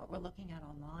television, what we're looking at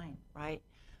online, right?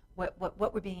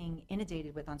 What we're being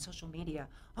inundated with on social media.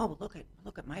 Oh, look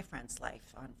at my friend's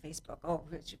life on Facebook. Oh,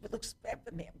 it looks.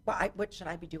 What should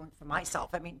I be doing for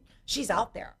myself? I mean, she's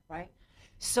out there, right?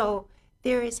 So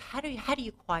there is. How do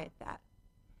you quiet that?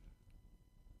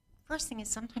 First thing is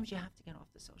sometimes you have to get off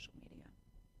the social media.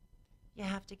 You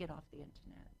have to get off the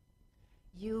internet.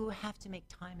 You have to make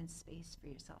time and space for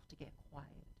yourself to get quiet.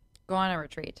 Go on a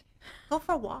retreat. Go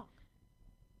for a walk,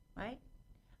 right?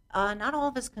 Not all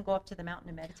of us can go up to the mountain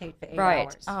and meditate for 8 right.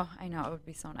 hours. Oh, I know. It would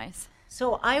be so nice.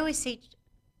 So I always say,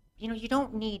 you know, you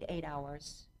don't need 8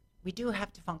 hours. We do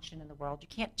have to function in the world. You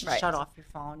can't just shut off your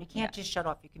phone. You can't just shut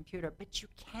off your computer. But you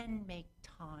can make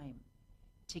time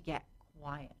to get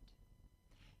quiet.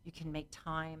 You can make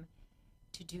time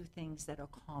to do things that are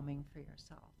calming for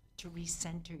yourself, to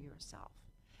recenter yourself.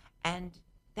 And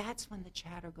that's when the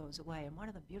chatter goes away. And one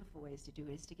of the beautiful ways to do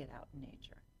it is to get out in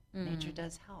nature. Nature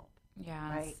does help.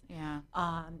 Yes, right? Yeah.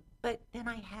 But then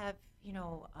I have, you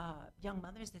know, young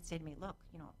mothers that say to me, look,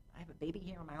 you know, I have a baby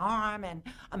here on my arm, and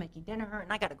I'm making dinner,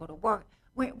 and I got to go to work.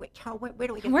 Carole, where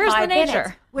do we get Where's 5 the minutes?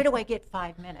 nature? Where do I get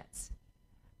 5 minutes?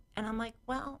 And I'm like,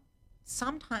 well,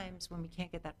 sometimes when we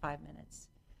can't get that 5 minutes,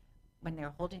 when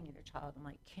they're holding their child, I'm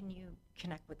like, can you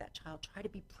connect with that child? Try to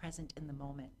be present in the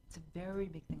moment. It's a very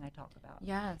big thing I talk about.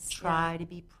 Yes. Try to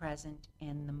be present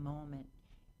in the moment.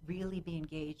 Really be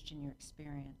engaged in your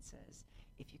experiences.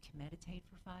 If you can meditate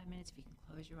for 5 minutes, if you can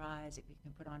close your eyes, if you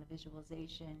can put on a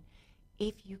visualization,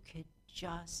 if you could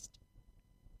just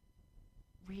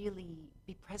really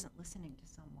be present listening to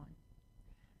someone,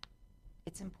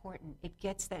 it's important. It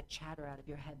gets that chatter out of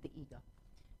your head, the ego.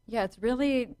 Yeah, it's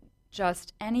really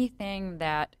just anything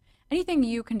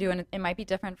you can do, and it might be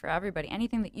different for everybody,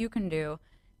 anything that you can do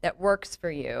that works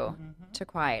for you to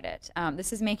quiet it.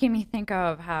 This is making me think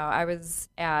of how I was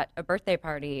at a birthday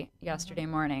party yesterday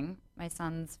morning, my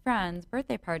son's friend's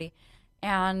birthday party,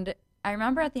 and I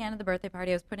remember at the end of the birthday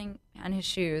party, I was putting on his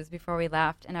shoes before we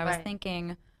left, and I was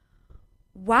thinking,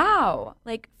 wow,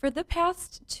 like for the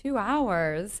past 2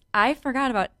 hours, I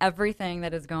forgot about everything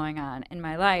that is going on in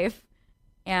my life.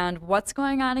 And what's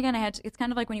going on again? It's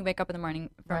kind of like when you wake up in the morning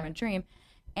from a dream.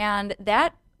 And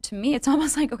that, to me, it's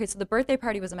almost like, okay, so the birthday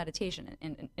party was a meditation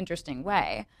in an interesting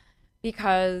way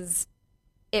because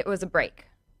it was a break.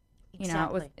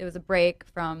 Exactly. You know, it was a break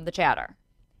from the chatter.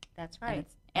 That's right.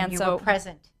 And you so were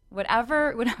present.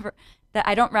 Whatever that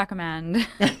I don't recommend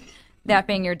that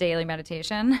being your daily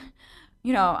meditation,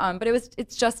 you know, but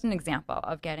it's just an example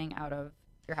of getting out of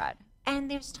your head. And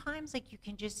there's times like you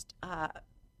can just,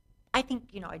 I think,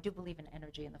 you know, I do believe in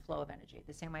energy and the flow of energy,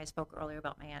 the same way I spoke earlier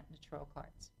about my aunt and the tarot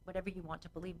cards, whatever you want to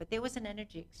believe, but there was an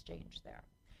energy exchange there.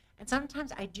 And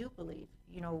sometimes I do believe,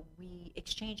 you know, we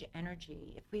exchange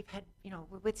energy. If we've had, you know,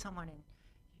 we're with someone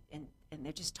and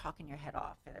they're just talking your head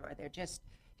off, or they're just,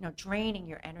 you know, draining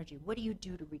your energy, what do you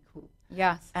do to recoup?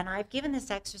 Yes. And I've given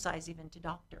this exercise even to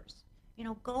doctors. You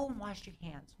know, go and wash your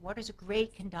hands. Water is a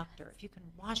great conductor. If you can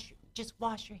just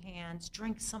wash your hands,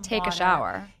 drink some water. Take a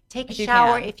shower. Take a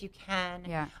shower can. if you can.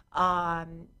 Yeah.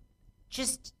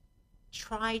 Just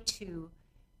try to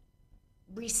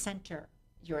recenter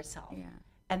yourself. Yeah.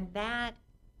 And that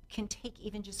can take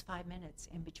even just 5 minutes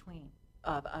in between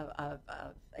of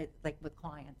like with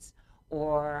clients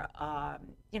or,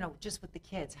 you know, just with the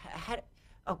kids.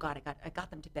 Oh God, I got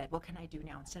them to bed. What can I do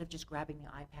now? Instead of just grabbing the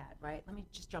iPad, right? Let me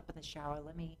just jump in the shower.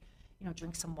 Let me, you know,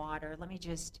 drink some water. Let me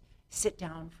just sit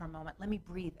down for a moment. Let me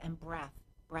breathe. And breath.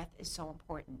 Breath is so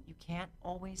important. You can't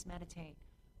always meditate,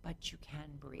 but you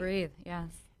can breathe. Breathe, yes.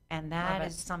 And that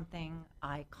is something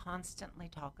I constantly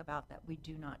talk about that we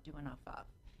do not do enough of.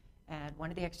 And one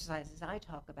of the exercises I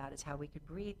talk about is how we could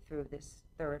breathe through this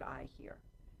third eye here.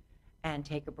 And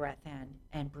take a breath in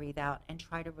and breathe out and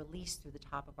try to release through the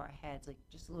top of our heads, like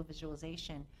just a little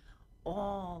visualization,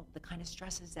 all the kind of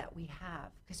stresses that we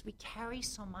have, because we carry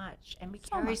so much, and we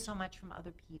carry so much from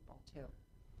other people too.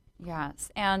 Yes,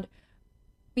 and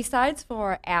besides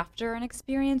for after an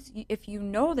experience, if you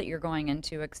know that you're going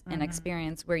into an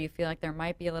experience where you feel like there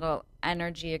might be a little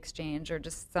energy exchange or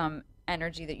just some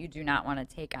energy that you do not want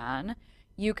to take on,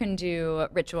 you can do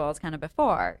rituals kind of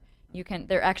before. You can,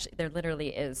 there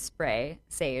literally is spray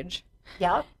sage.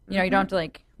 Yep. You know, you don't have to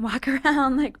like walk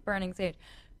around like burning sage,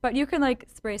 but you can like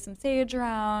spray some sage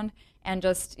around and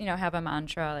just, you know, have a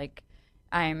mantra like,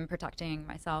 I'm protecting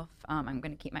myself. I'm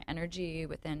going to keep my energy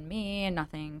within me, and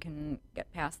nothing can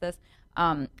get past this.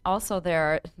 Also,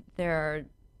 there are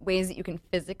ways that you can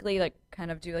physically like kind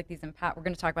of do like these we're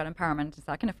going to talk about empowerment in a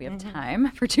second if we have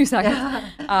time for 2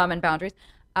 seconds, and boundaries,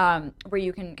 where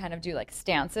you can kind of do like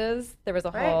stances. There was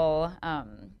a whole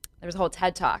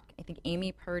TED talk. I think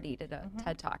Amy Purdy did a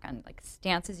TED talk on like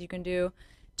stances you can do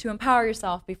to empower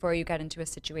yourself before you get into a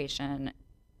situation,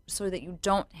 so that you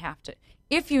don't have to,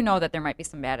 if you know that there might be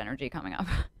some bad energy coming up,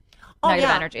 negative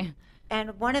energy.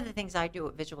 And one of the things I do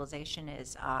with visualization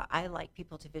is I like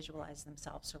people to visualize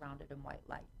themselves surrounded in white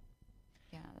light.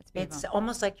 Yeah, that's beautiful. It's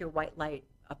almost like your white light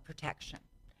of protection.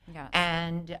 Yeah.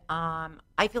 And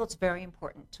I feel it's very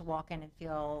important to walk in and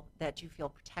feel that you feel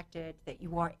protected, that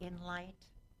you are in light,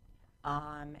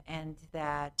 and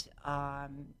that,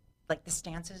 like the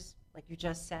stances, like you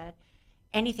just said,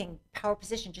 anything, power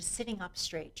position, just sitting up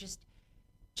straight,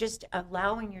 just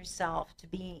allowing yourself to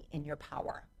be in your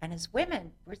power. And as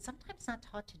women, we're sometimes not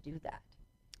taught to do that.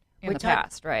 In the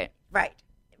past, right. Right.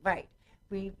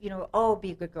 We, be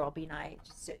a good girl, be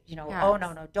nice. Oh,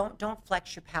 no, don't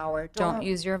flex your power. Don't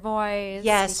use your voice.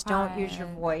 Yes, don't use your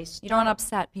voice. You don't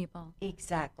upset people.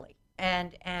 Exactly.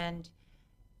 And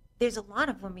there's a lot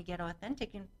of when we get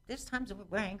authentic, and there's times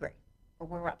we're angry or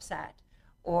we're upset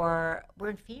or we're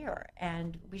in fear,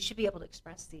 and we should be able to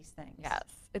express these things. Yes,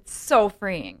 it's so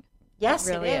freeing. Yes,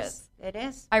 it really is. It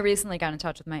is. I recently got in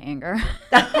touch with my anger.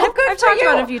 I've talked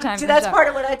about it a few times. See, that's part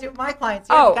of what I do with my clients.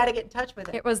 You got to get in touch with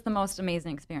it. It was the most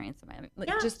amazing experience of my life.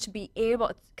 Just to be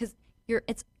able, because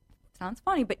it sounds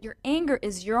funny, but your anger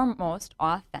is your most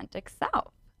authentic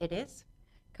self. It is.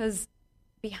 Because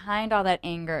behind all that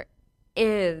anger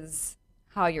is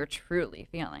how you're truly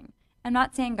feeling. I'm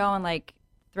not saying go and like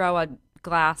throw a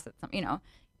glass at some,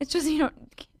 it's just,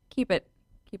 keep it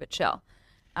chill.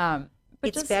 But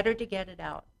it's better to get it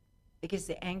out, because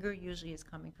the anger usually is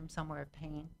coming from somewhere of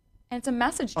pain. And it's a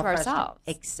message to ourselves.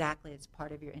 Exactly. It's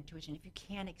part of your intuition. If you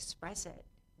can't express it,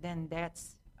 then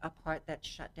that's a part that's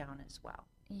shut down as well.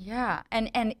 Yeah.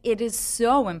 And it is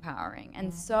so empowering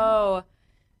and so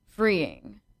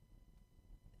freeing.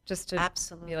 Just to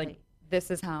absolutely be like,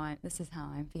 this is how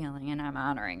I'm feeling, and I'm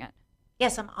honoring it.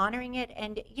 Yes, I'm honoring it.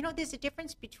 And, there's a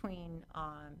difference between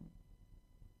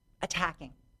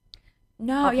attacking.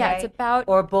 No, okay? It's about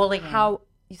or bullying. How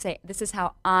you say, this is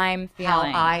how I'm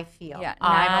feeling. How I feel. Yeah,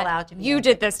 I'm allowed to be. You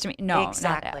did this to me. No,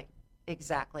 exactly.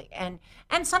 Exactly. And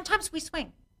sometimes we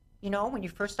swing. When you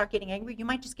first start getting angry, you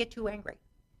might just get too angry.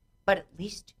 But at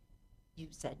least you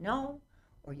said no,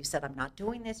 or you said, I'm not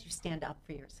doing this. You stand up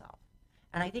for yourself.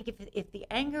 And I think if the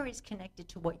anger is connected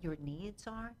to what your needs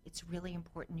are, it's really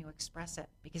important you express it.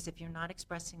 Because if you're not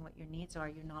expressing what your needs are,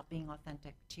 you're not being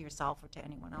authentic to yourself or to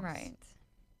anyone else. Right.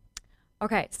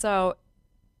 Okay, so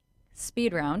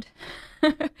speed round.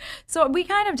 So we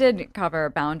kind of did cover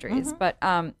boundaries, but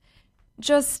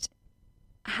just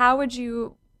how would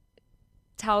you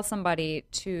tell somebody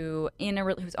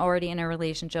who's already in a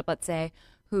relationship, let's say,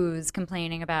 who's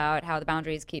complaining about how the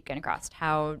boundaries keep getting crossed?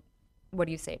 What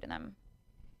do you say to them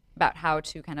about how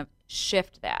to kind of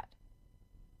shift that?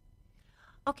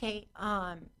 Okay,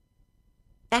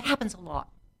 that happens a lot.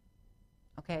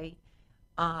 Okay,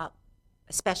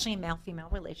 especially in male-female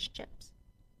relationships.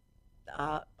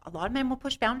 A lot of men will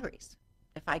push boundaries.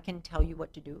 If I can tell you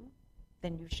what to do,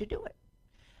 then you should do it.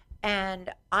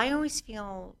 And I always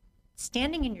feel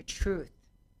standing in your truth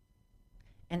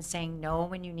and saying no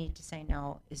when you need to say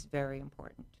no is very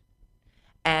important.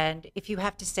 And if you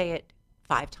have to say it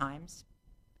 5 times,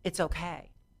 it's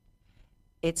okay.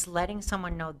 It's letting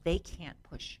someone know they can't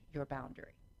push your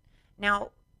boundary. Now,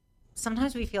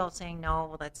 sometimes we feel saying no,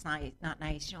 well, that's not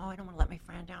nice. I don't want to let my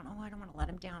friend down. Oh, I don't want to let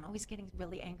him down. Oh, he's getting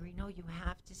really angry. No, you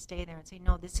have to stay there and say,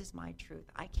 no, this is my truth.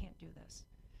 I can't do this.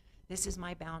 This is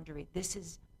my boundary. This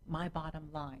is my bottom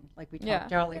line, like we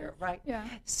talked earlier, right? Yeah.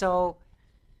 So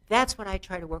that's what I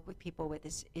try to work with people with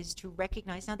is to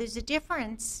recognize. Now, there's a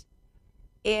difference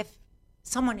if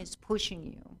someone is pushing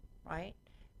you, right?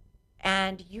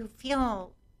 And you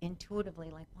feel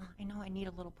intuitively like, well, I know I need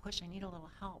a little push. I need a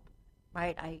little help,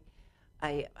 right?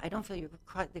 I don't feel you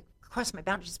cross my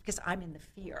boundaries because I'm in the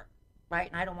fear, right?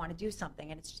 And I don't want to do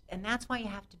something. And that's why you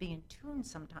have to be in tune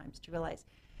sometimes to realize,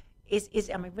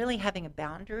 am I really having a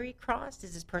boundary crossed?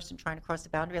 Is this person trying to cross the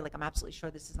boundary? Like, I'm absolutely sure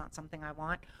this is not something I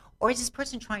want. Or is this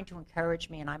person trying to encourage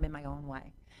me and I'm in my own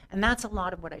way? And that's a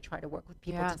lot of what I try to work with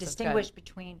people to distinguish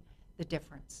between the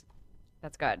difference.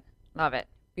 That's good. Love it.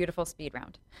 Beautiful speed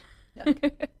round.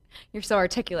 Okay. You're so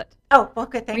articulate. Oh, well,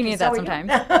 good. Thank you. We need that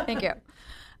sometimes. Thank you.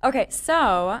 Okay,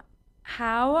 so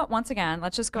once again,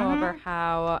 let's just go over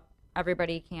how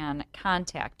everybody can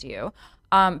contact you.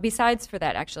 Besides for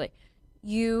that, actually,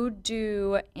 you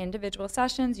do individual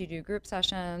sessions, you do group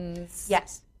sessions.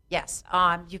 Yes.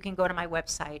 You can go to my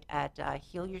website at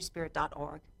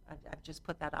healyourspirit.org. I've just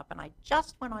put that up, and I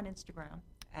just went on Instagram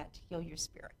at Heal Your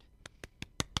Spirit.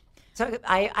 So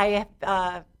I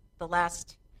have the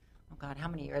last, how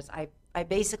many years? I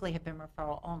basically have been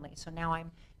referral only. So now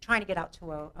I'm trying to get out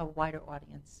to a wider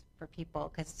audience for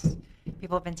people, because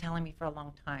people have been telling me for a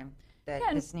long time that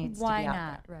this needs to be out there. Why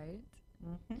not,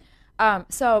 right?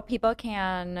 So people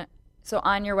can, so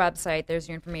on your website, there's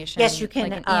your information. Yes, you can.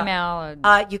 Like an email.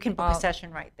 You can book a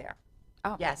session right there.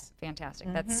 Oh, yes.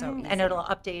 Fantastic. That's so easy. And it'll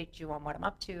update you on what I'm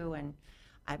up to, and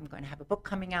I'm going to have a book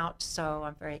coming out, so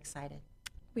I'm very excited.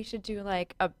 We should do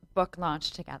like a book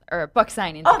launch together, or a book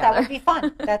signing together. Oh, that would be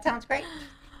fun. That sounds great.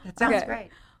 That sounds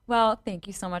great. Well, thank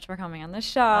you so much for coming on the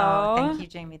show. Oh, thank you,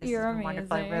 Jamie. This You're has been amazing.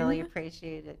 wonderful. I really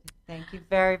appreciate it. Thank you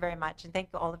very, very much. And thank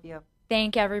you, all of you.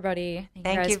 Thank everybody.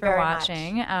 Thank you guys for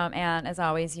watching. And as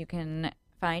always, you can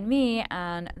find me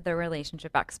on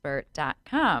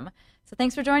therelationshipexpert.com. So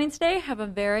thanks for joining today. Have a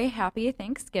very happy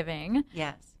Thanksgiving.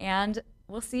 Yes. And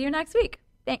we'll see you next week.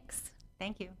 Thanks.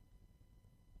 Thank you.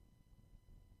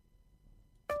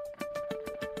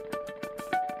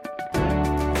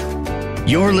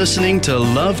 You're listening to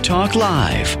Love Talk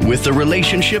Live with the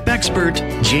relationship expert,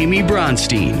 Jamie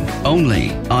Bronstein,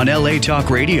 only on LA Talk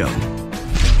Radio.